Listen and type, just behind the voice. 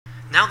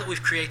Now that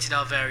we've created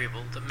our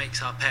variable that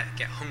makes our pet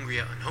get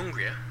hungrier and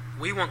hungrier,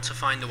 we want to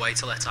find a way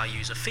to let our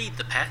user feed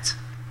the pet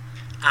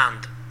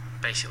and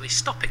basically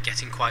stop it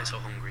getting quite so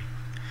hungry.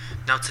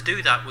 Now to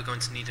do that, we're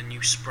going to need a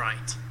new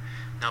sprite.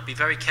 Now be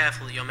very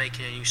careful that you're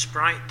making a new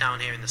sprite down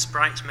here in the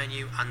sprites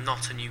menu and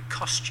not a new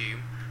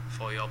costume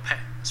for your pet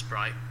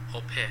sprite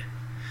up here.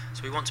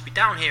 So we want to be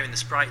down here in the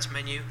sprites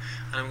menu,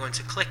 and I'm going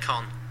to click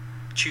on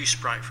choose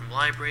sprite from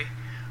library,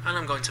 and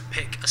I'm going to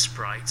pick a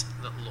sprite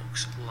that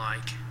looks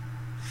like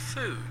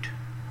food.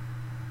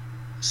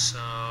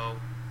 So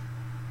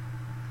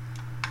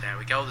there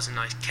we go, there's a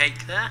nice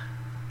cake there.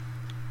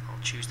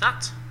 I'll choose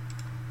that.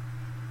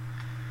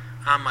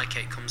 And my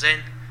cake comes in.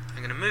 I'm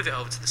going to move it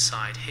over to the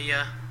side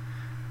here,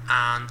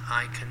 and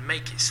I can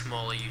make it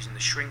smaller using the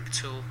shrink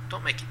tool.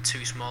 Don't make it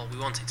too small, we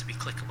want it to be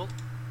clickable.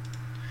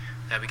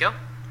 There we go.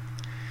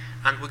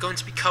 And we're going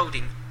to be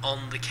coding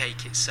on the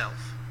cake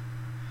itself.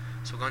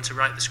 So we're going to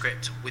write the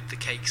script with the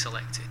cake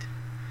selected.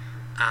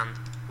 And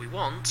we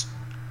want,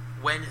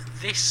 when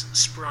this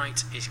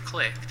sprite is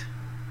clicked,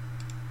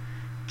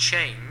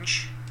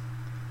 change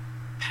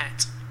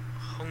pet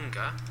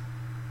hunger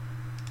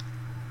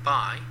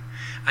by,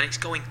 and it's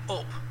going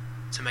up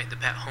to make the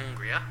pet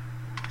hungrier,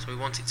 so we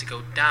want it to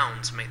go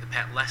down to make the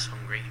pet less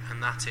hungry,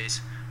 and that is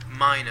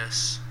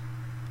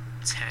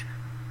 -10.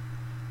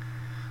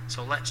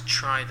 So let's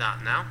try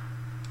that now.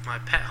 My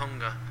pet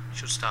hunger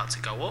should start to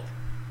go up,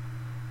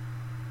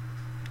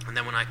 and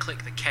then when I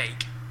click the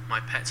cake, my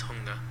pet's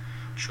hunger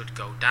should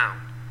go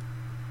down.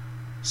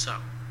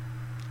 So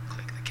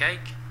click the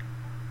cake.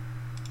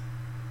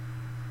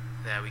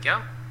 There we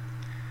go.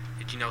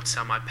 Did you notice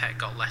how my pet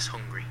got less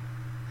hungry?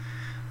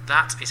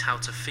 That is how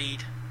to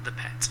feed the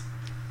pet.